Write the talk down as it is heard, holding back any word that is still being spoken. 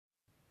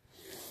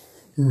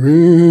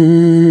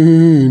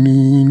Reign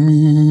in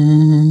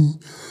me,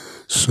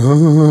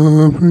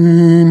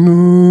 sovereign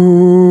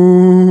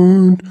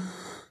Lord,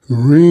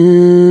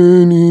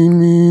 reign in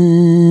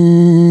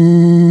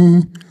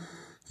me,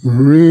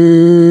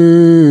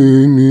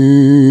 reign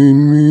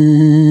in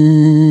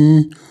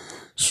me,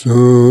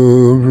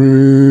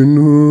 sovereign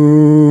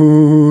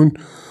Lord,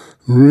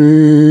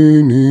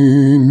 reign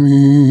in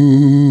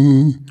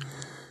me,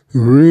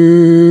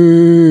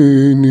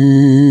 reign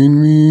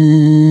in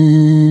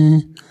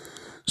me,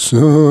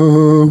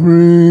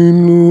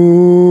 sovereign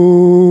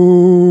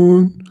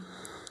Lord,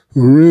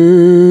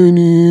 reign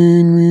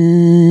in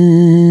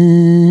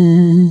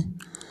me,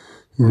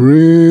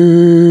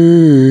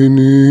 reign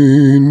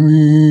in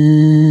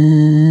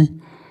me,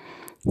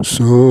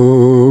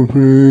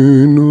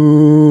 sovereign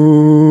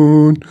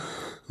Lord,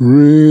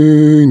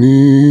 reign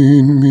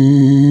in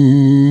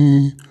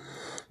me.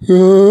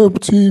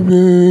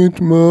 Captivate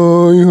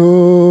my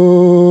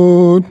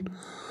heart,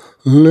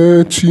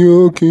 let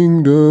your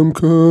kingdom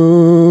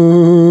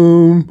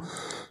come,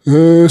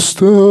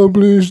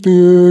 establish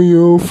there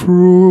your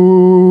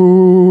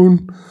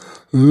throne,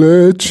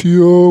 let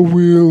your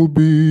will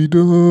be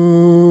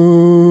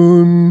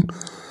done,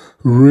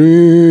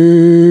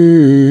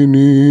 reign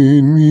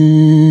in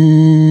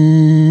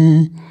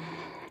me,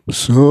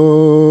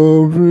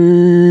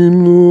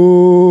 sovereign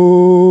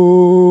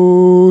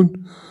Lord,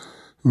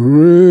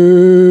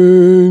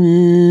 reign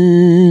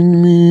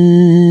in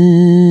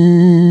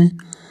me,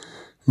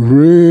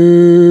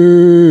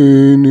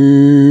 reign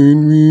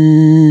in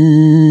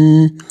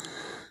me,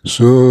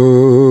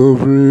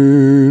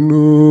 sovereign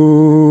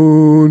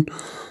Lord,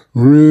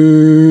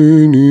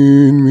 reign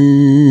in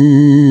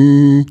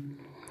me.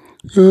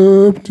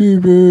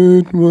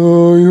 Captivate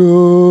my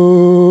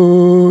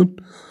heart,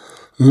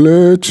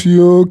 let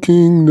your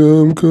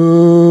kingdom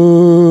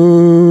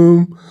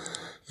come,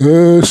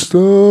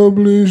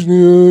 establish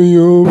there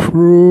your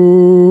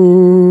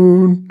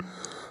throne,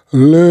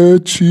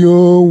 let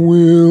your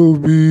will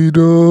be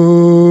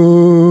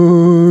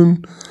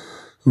done,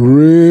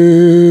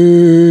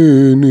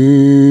 reign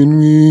in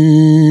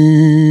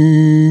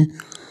me,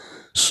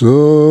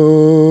 sovereign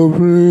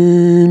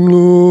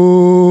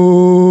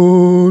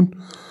Lord,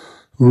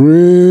 reign